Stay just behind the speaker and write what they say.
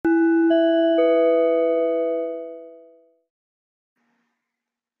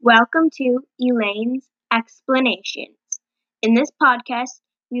Welcome to Elaine's Explanations. In this podcast,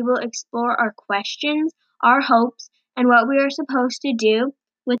 we will explore our questions, our hopes, and what we are supposed to do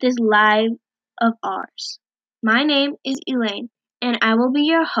with this life of ours. My name is Elaine, and I will be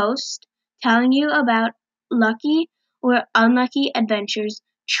your host, telling you about lucky or unlucky adventures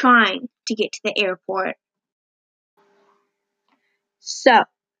trying to get to the airport. So,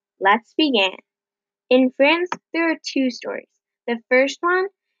 let's begin. In France, there are two stories. The first one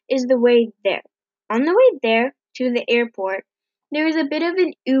is the way there. On the way there to the airport, there was a bit of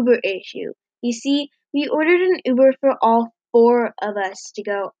an Uber issue. You see, we ordered an Uber for all four of us to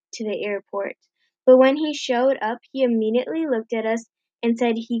go to the airport. But when he showed up, he immediately looked at us and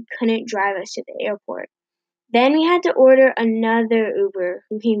said he couldn't drive us to the airport. Then we had to order another Uber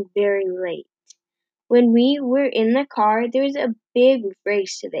who came very late. When we were in the car, there was a big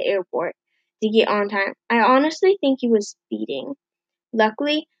race to the airport to get on time. I honestly think he was speeding.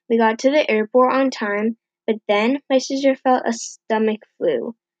 Luckily, we got to the airport on time, but then my sister felt a stomach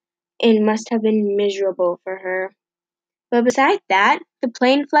flu and must have been miserable for her. But besides that, the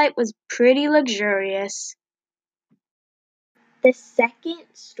plane flight was pretty luxurious. The second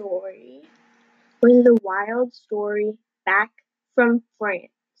story was the wild story back from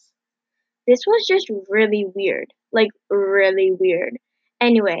France. This was just really weird. Like, really weird.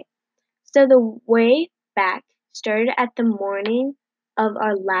 Anyway, so the way back started at the morning of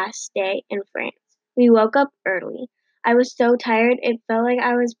our last day in France. We woke up early. I was so tired, it felt like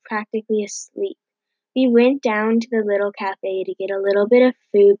I was practically asleep. We went down to the little cafe to get a little bit of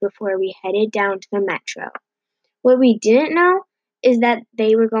food before we headed down to the metro. What we didn't know is that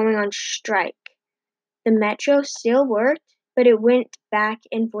they were going on strike. The metro still worked, but it went back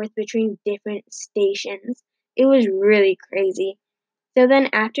and forth between different stations. It was really crazy. So then,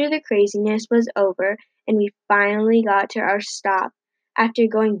 after the craziness was over and we finally got to our stop, after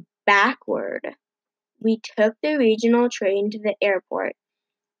going backward, we took the regional train to the airport.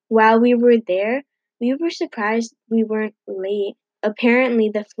 While we were there, we were surprised we weren't late.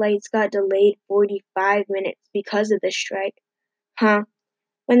 Apparently, the flights got delayed 45 minutes because of the strike. Huh.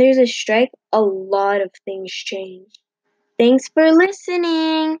 When there's a strike, a lot of things change. Thanks for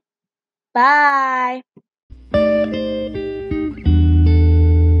listening. Bye.